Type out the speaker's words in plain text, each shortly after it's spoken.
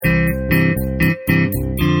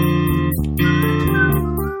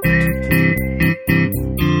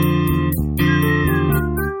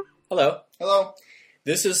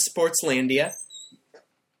This is Sportslandia.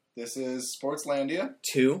 This is Sportslandia.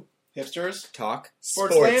 2. Hipsters. Talk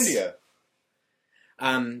Sportslandia.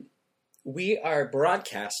 Sports. We are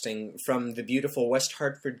broadcasting from the beautiful West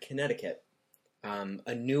Hartford, Connecticut.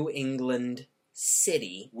 A New England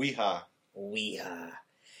city. Weehaw. The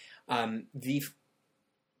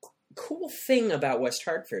cool thing about West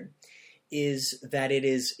Hartford is that it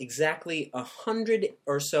is exactly 100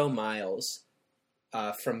 or so miles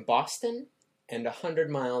from Boston and 100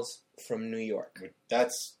 miles from New York.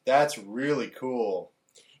 That's really cool.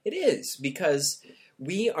 It is, because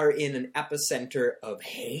we are in an epicenter of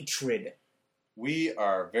hatred. We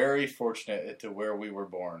are very fortunate to where we were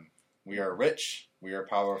born. We are rich. We are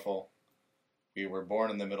powerful. We were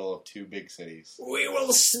born in the middle of 2 big cities. We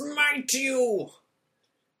will smite you!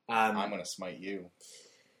 I'm going to smite you.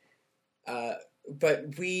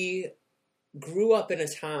 But we grew up in a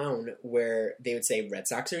town where they would say Red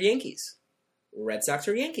Sox or Yankees. Red Sox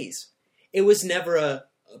or Yankees. It was never a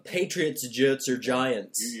Patriots, Jets, or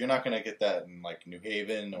Giants. You're not going to get that in like New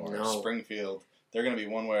Haven or Springfield. They're going to be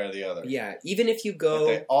one way or the other. Yeah, even if you go... But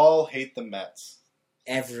they all hate the Mets.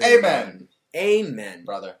 Everyone. Amen.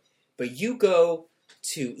 Brother. But you go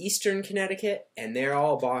to Eastern Connecticut, and they're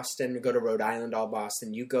all Boston. You go to Rhode Island, all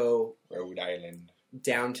Boston. You go... Rhode Island.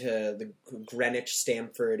 Down to the Greenwich,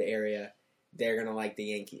 Stamford area. They're going to like the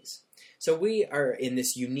Yankees. So we are in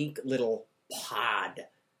this unique little pod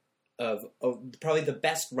of probably the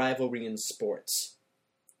best rivalry in sports.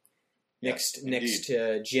 Next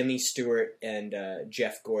to Jimmy Stewart and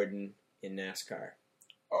Jeff Gordon in NASCAR.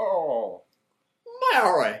 Oh.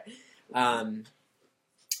 All right.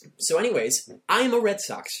 So anyways, I am a Red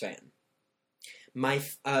Sox fan.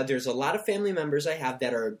 There's a lot of family members I have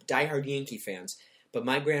that are diehard Yankee fans, but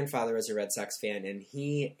my grandfather was a Red Sox fan, and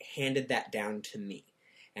he handed that down to me.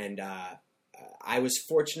 And I was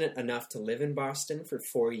fortunate enough to live in Boston for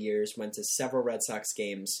 4 years, went to several Red Sox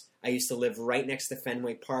games. I used to live right next to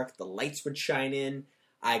Fenway Park. The lights would shine in.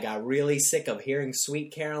 I got really sick of hearing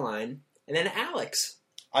Sweet Caroline. And then Alex.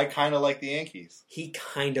 I kind of like the Yankees. He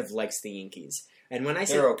kind of likes the Yankees. And when I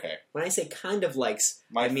say... They're okay. When I say kind of likes...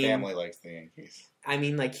 My family likes the Yankees. I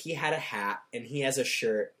mean, like, he had a hat, and he has a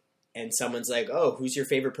shirt, and someone's like, oh, who's your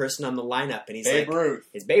favorite person on the lineup? And he's Babe Ruth.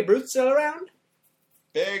 Is Babe Ruth still around?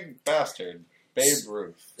 Big bastard. Babe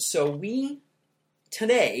Ruth. So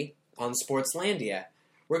today, on Sportslandia,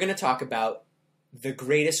 we're going to talk about the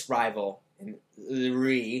greatest rivalry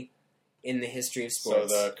in the history of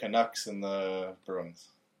sports. So the Canucks and the Bruins.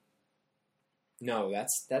 No,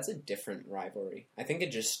 that's a different rivalry. I think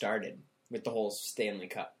it just started with the whole Stanley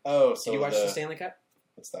Cup. Oh, so did you watch the Stanley Cup?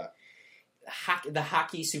 What's that? The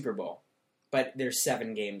hockey Super Bowl. But there's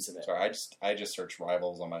 7 games of it. Sorry, I just searched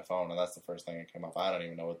rivals on my phone, and that's the first thing that came up. I don't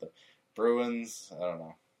even know what the Bruins. I don't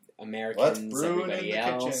know. Americans. Let's brew it in the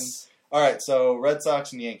else. kitchen. All right, so Red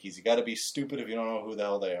Sox and Yankees. You got to be stupid if you don't know who the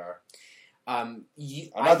hell they are. Not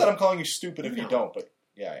that I'm calling you stupid if you don't, but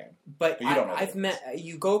yeah, I am. But you don't know. I've met.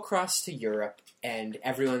 You go across to Europe, and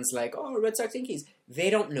everyone's like, "Oh, Red Sox, Yankees." They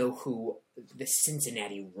don't know who the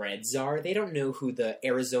Cincinnati Reds are. They don't know who the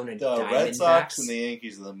Arizona Diamondbacks. The Red Sox and the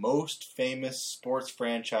Yankees are the most famous sports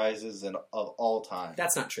franchises of all time.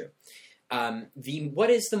 That's not true. What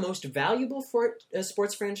is the most valuable for a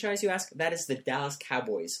sports franchise, you ask? That is the Dallas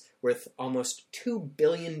Cowboys, worth almost $2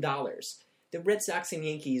 billion. The Red Sox and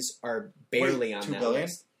Yankees are barely on that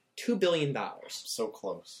list. $2 billion. So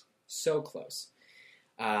close. So close.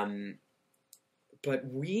 But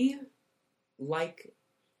we like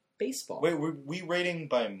baseball. Wait, were we rating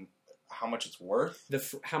by how much it's worth?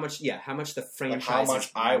 How much the franchise. Like how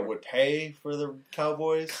much I would pay for the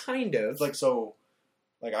Cowboys? Kind of. Like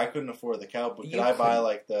I couldn't afford the Cowboys. Could I buy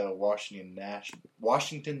like the Washington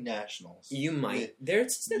Nationals? You might.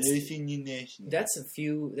 That's still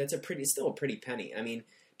a pretty penny. I mean,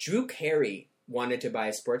 Drew Carey wanted to buy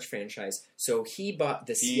a sports franchise, so he bought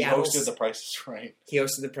the Seattle. He hosted The Price is Right. He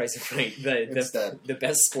hosted The Price is Right, the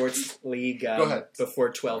best sports league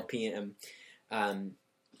before 12 p.m.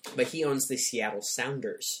 But he owns the Seattle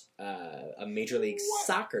Sounders, a Major League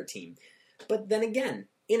Soccer team. But then again,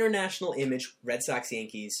 international image, Red Sox,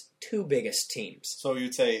 Yankees, 2 biggest teams. So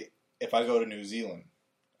you'd say, if I go to New Zealand,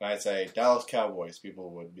 and I'd say Dallas Cowboys,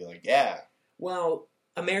 people would be like, yeah. Well,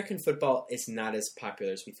 American football is not as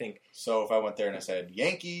popular as we think. So if I went there and I said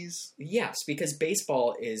Yankees... Yes, because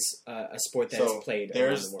baseball is a sport that is played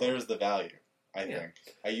around the world. There's the value, I think.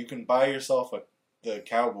 You can buy yourself the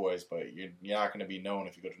Cowboys, but you're not going to be known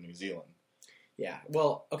if you go to New Zealand. Yeah.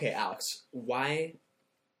 Well, okay, Alex, why...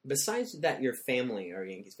 Besides that your family are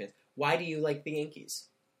Yankees fans, why do you like the Yankees?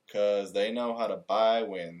 Because they know how to buy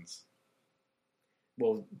wins.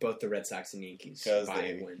 Well, both the Red Sox and Yankees because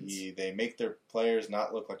buy wins. they make their players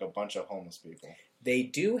not look like a bunch of homeless people. They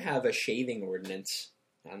do have a shaving ordinance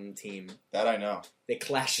on the team. That I know. It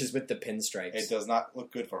clashes with the pinstripes. It does not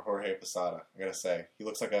look good for Jorge Posada, I gotta say. He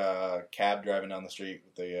looks like a cab driving down the street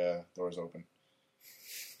with the doors open.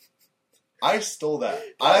 I stole that.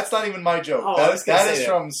 That's not even my joke. Oh, that is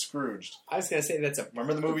from Scrooged. I was going to say that's a...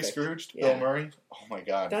 Remember the movie perfect. Scrooged? Yeah. Bill Murray? Oh my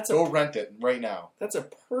god. That's Go rent it right now. That's a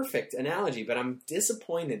perfect analogy, but I'm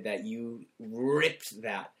disappointed that you ripped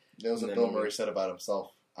that. That was what Bill Murray said about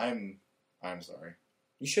himself. I'm sorry.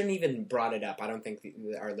 You shouldn't even brought it up. I don't think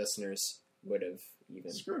our listeners would have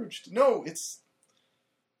even... Scrooged. No, it's...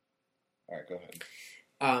 Alright, go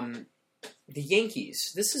ahead. The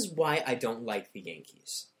Yankees. This is why I don't like the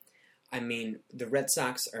Yankees. I mean, the Red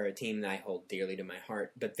Sox are a team that I hold dearly to my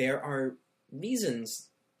heart, but there are reasons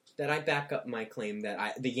that I back up my claim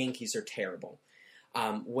that the Yankees are terrible.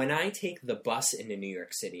 When I take the bus into New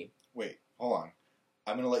York City... Wait, hold on.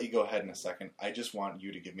 I'm going to let you go ahead in a second. I just want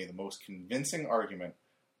you to give me the most convincing argument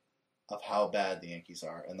of how bad the Yankees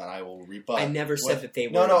are, and then I will rebut... I never said that they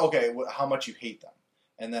were... No, okay, how much you hate them.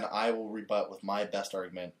 And then I will rebut with my best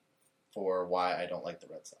argument for why I don't like the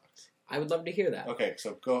Red Sox. I would love to hear that. Okay,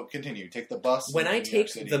 so continue. Take the bus. When I New York take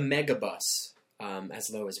City. the Megabus, as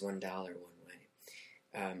low as $1 one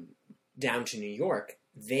way, down to New York,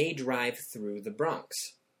 they drive through the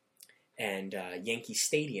Bronx. And Yankee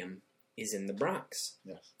Stadium is in the Bronx.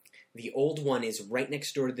 Yes. The old one is right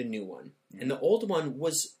next door to the new one. Mm-hmm. And the old one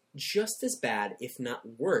was just as bad, if not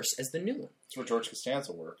worse, as the new one. That's where George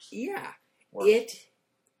Costanza works. Yeah. It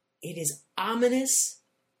is ominous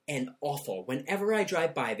and awful. Whenever I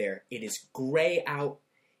drive by there, it is gray out.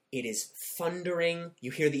 It is thundering.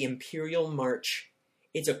 You hear the Imperial March.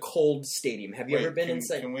 It's a cold stadium. Have you ever been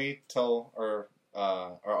inside? Can we tell our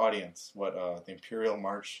audience what the Imperial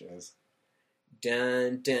March is?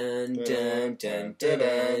 Dun dun dun dun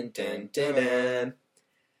dun dun dun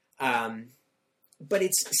dun. But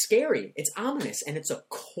it's scary. It's ominous, and it's a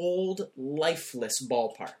cold, lifeless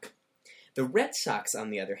ballpark. The Red Sox, on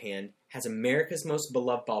the other hand, has America's most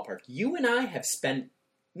beloved ballpark. You and I have spent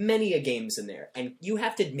many a games in there, and you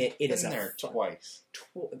have to admit it is been there twice.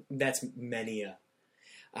 That's many a.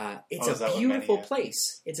 It's a beautiful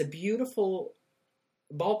place. It's a beautiful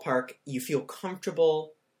ballpark. You feel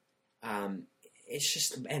comfortable. It's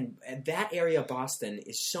just, and that area of Boston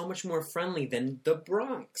is so much more friendly than the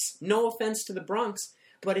Bronx. No offense to the Bronx,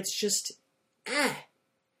 but it's just,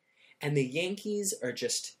 And the Yankees are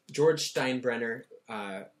just, George Steinbrenner,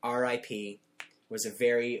 R.I.P., was a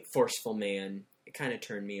very forceful man. It kind of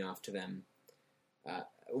turned me off to them.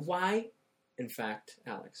 Why, in fact,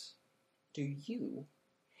 Alex, do you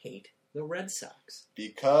hate the Red Sox?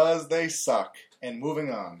 Because they suck. And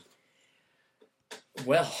moving on.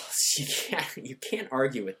 Well, you can't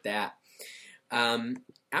argue with that.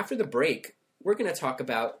 After the break, we're going to talk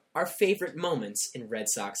about our favorite moments in Red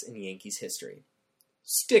Sox and Yankees history.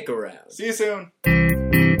 Stick around. See you soon.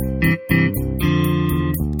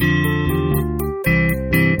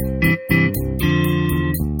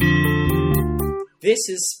 This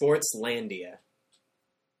is Sportslandia.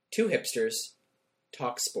 Two hipsters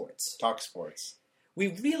talk sports. Talk sports. We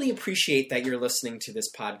really appreciate that you're listening to this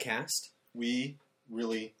podcast. We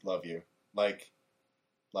really love you.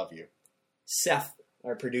 Love you. Seth,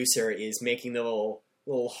 our producer, is making the little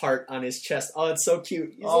heart on his chest. Oh, it's so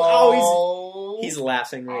cute. He's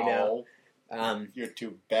laughing right now. You're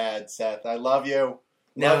too bad, Seth. I love you.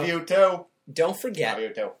 Love you too. Don't forget. Love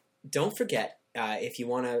you too. Don't forget, if you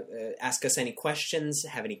want to ask us any questions,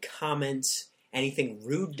 have any comments, anything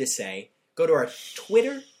rude to say, go to our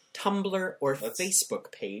Twitter, Tumblr, or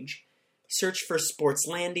Facebook page. Search for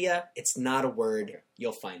Sportslandia. It's not a word.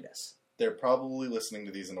 You'll find us. They're probably listening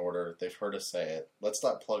to these in order. They've heard us say it. Let's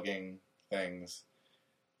stop plugging things.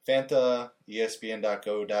 Fanta,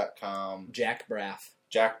 ESPN.go.com. Jack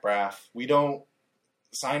Braff. We don't...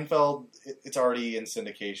 Seinfeld, it's already in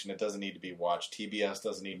syndication. It doesn't need to be watched. TBS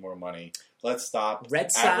doesn't need more money. Let's stop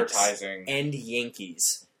Red Sox advertising. And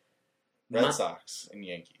Yankees. Red Sox and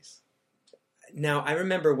Yankees. Now, I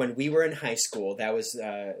remember when we were in high school, that was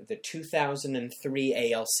the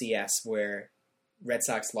 2003 ALCS where Red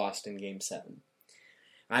Sox lost in Game 7.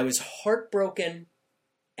 I was heartbroken,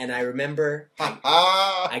 and I remember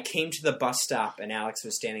I came to the bus stop, and Alex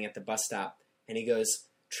was standing at the bus stop, and he goes,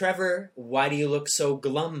 "Trevor, why do you look so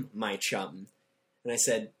glum, my chum?" And I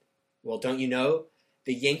said, "Well, don't you know?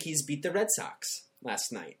 The Yankees beat the Red Sox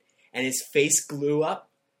last night." And his face glue up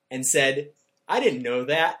and said, "I didn't know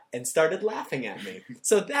that," and started laughing at me.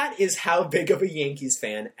 So that is how big of a Yankees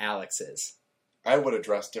fan Alex is. I would have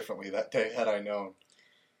dressed differently that day had I known.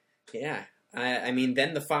 Yeah. I mean,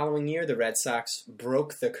 then the following year, the Red Sox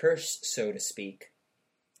broke the curse, so to speak.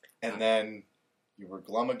 And then you were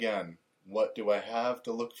glum again. What do I have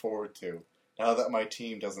to look forward to now that my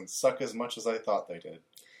team doesn't suck as much as I thought they did?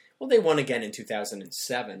 Well, they won again in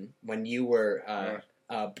 2007 when you were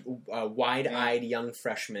a wide-eyed young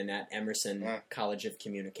freshman at Emerson College of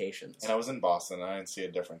Communications. And I was in Boston, and I didn't see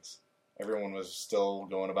a difference. Everyone was still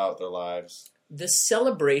going about their lives. The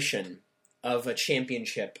celebration of a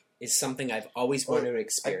championship is something I've always wanted to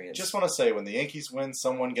experience. I just want to say, when the Yankees win,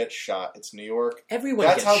 someone gets shot. It's New York. Everyone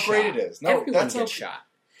That's gets how great it is. No, Everyone gets shot.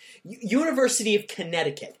 University of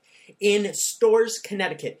Connecticut. In Storrs,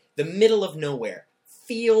 Connecticut, the middle of nowhere.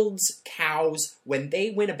 Fields, cows. When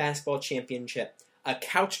they win a basketball championship, a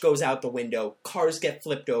couch goes out the window, cars get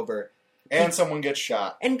flipped over. And someone gets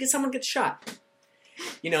shot. And someone gets shot.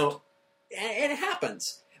 You know, it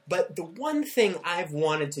happens. But the one thing I've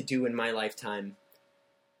wanted to do in my lifetime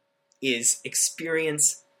is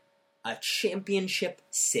experience a championship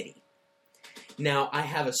city. Now, I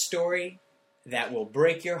have a story that will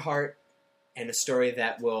break your heart and a story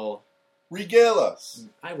that will... Regale us.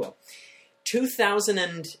 I will.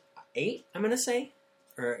 2008, I'm going to say?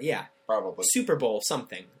 Or, yeah. Probably. Super Bowl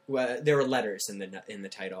something. There were letters in the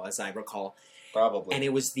title, as I recall. Probably. And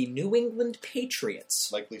it was the New England Patriots.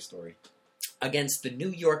 Likely story. Against the New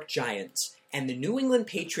York Giants. And the New England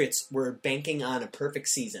Patriots were banking on a perfect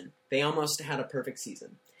season. They almost had a perfect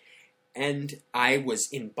season. And I was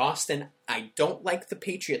in Boston. I don't like the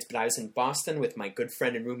Patriots, but I was in Boston with my good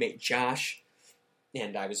friend and roommate Josh.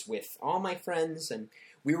 And I was with all my friends, and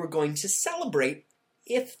we were going to celebrate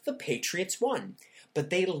if the Patriots won. But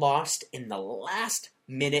they lost in the last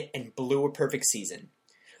minute and blew a perfect season.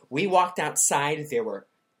 We walked outside. There were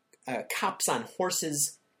cops on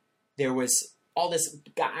horses. There was all this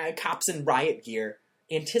cops in riot gear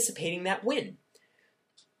anticipating that win.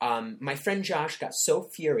 My friend Josh got so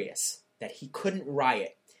furious that he couldn't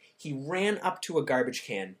riot. He ran up to a garbage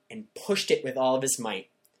can and pushed it with all of his might.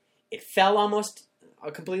 It fell almost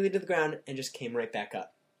completely to the ground and just came right back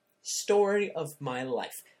up. Story of my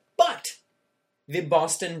life. But the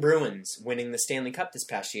Boston Bruins winning the Stanley Cup this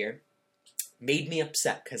past year made me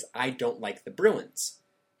upset because I don't like the Bruins.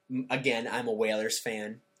 Again, I'm a Whalers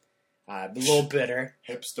fan. A little bitter.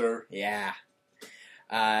 Hipster. Yeah.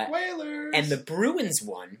 Whalers! And the Bruins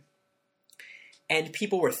won. And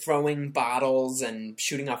people were throwing bottles and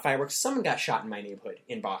shooting off fireworks. Someone got shot in my neighborhood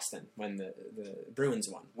in Boston when the Bruins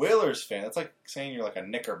won. Whalers fan. That's like saying you're like a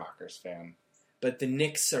Knickerbockers fan. But the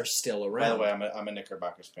Knicks are still around. By the way, I'm a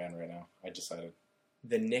Knickerbockers fan right now. I decided.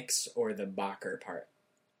 The Knicks or the Bocker part?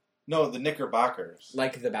 No, the Knickerbockers.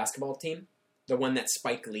 Like the basketball team? The one that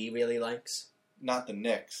Spike Lee really likes? Not the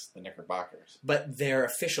Knicks, the Knickerbockers. But their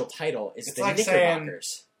official title is it's the like Knickerbockers.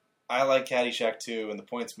 Saying, I like Caddyshack 2, and the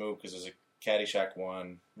points move because there's a Caddyshack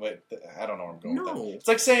 1. Wait, I don't know where I'm going with that. It's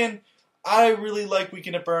like saying, I really like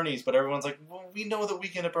Weekend at Bernie's, but everyone's like, well, we know that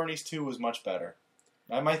Weekend at Bernie's 2 was much better.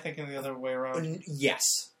 Am I thinking the other way around? Yes.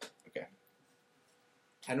 Okay.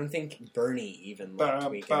 I don't think Bernie even liked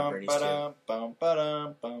Weekend at Bernie's 2.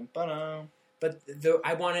 But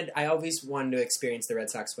I always wanted to experience the Red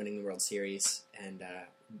Sox winning the World Series, and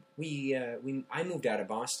I moved out of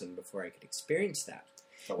Boston before I could experience that.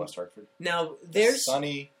 So West Hartford. Now there's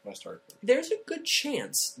sunny West Hartford. There's a good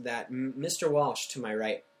chance that Mr. Walsh to my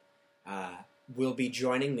right will be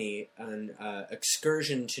joining me on an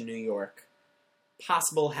excursion to New York,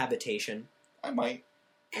 possible habitation. I might.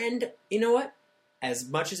 And you know what? As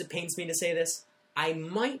much as it pains me to say this, I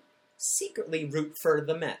might secretly root for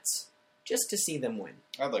the Mets. Just to see them win.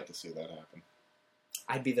 I'd like to see that happen.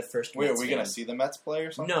 I'd be the first Wait, Mets are we going to see the Mets play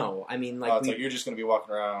or something? No, I mean, like... it's like you're just going to be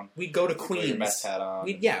walking around. We'd go to Queens. With your Mets hat on.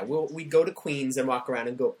 We'd go to Queens and walk around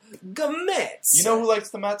and go Mets! You know who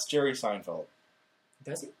likes the Mets? Jerry Seinfeld.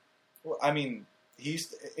 Does he? Well, I mean,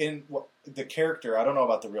 he's... the character, I don't know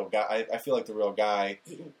about the real guy. I feel like the real guy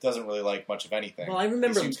doesn't really like much of anything. Well, I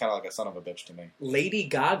remember... He seems kind of like a son of a bitch to me. Lady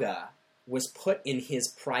Gaga was put in his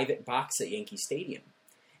private box at Yankee Stadium.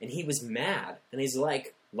 And he was mad. And he's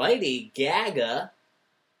like, Lady Gaga.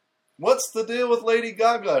 What's the deal with Lady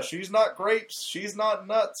Gaga? She's not grapes. She's not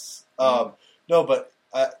nuts. No, but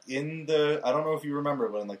I don't know if you remember,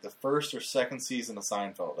 but in like the first or second season of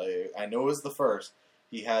Seinfeld, I know it was the first,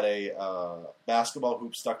 he had a basketball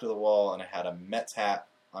hoop stuck to the wall and it had a Mets hat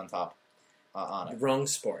on top on it. Wrong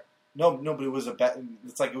sport. No, but it was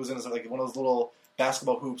it's like it was in like one of those little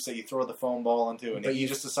basketball hoops that you throw the foam ball into, and he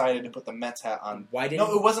just decided to put the Mets hat on. Why didn't?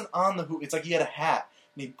 No, it wasn't on the hoop. It's like he had a hat,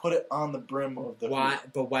 and he put it on the brim of the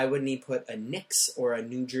hoop. But why wouldn't he put a Knicks or a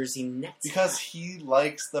New Jersey Nets Because hat? he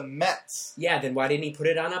likes the Mets. Yeah, then why didn't he put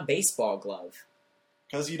it on a baseball glove?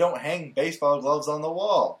 Because you don't hang baseball gloves on the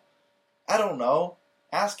wall. I don't know.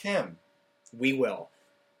 Ask him. We will.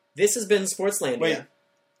 This has been Sportslandia. Wait,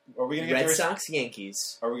 are we gonna get Red Sox,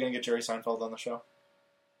 Yankees. Are we gonna get Jerry Seinfeld on the show?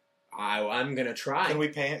 I'm gonna try. Can we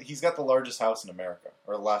pay him? He's got the largest house in America,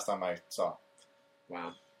 or the last time I saw.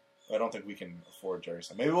 Wow. I don't think we can afford Jerry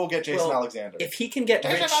Seinfeld. Maybe we'll get Jason Alexander. If he can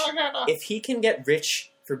get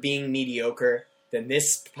rich for being mediocre, then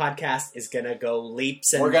this podcast is gonna go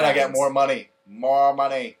leaps and we're gonna get bounds. more money. More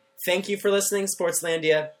money. Thank you for listening,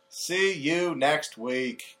 Sportslandia. See you next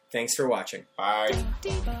week. Thanks for watching. Bye.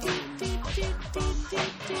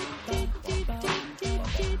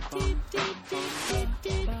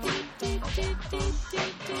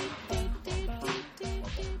 Thank you.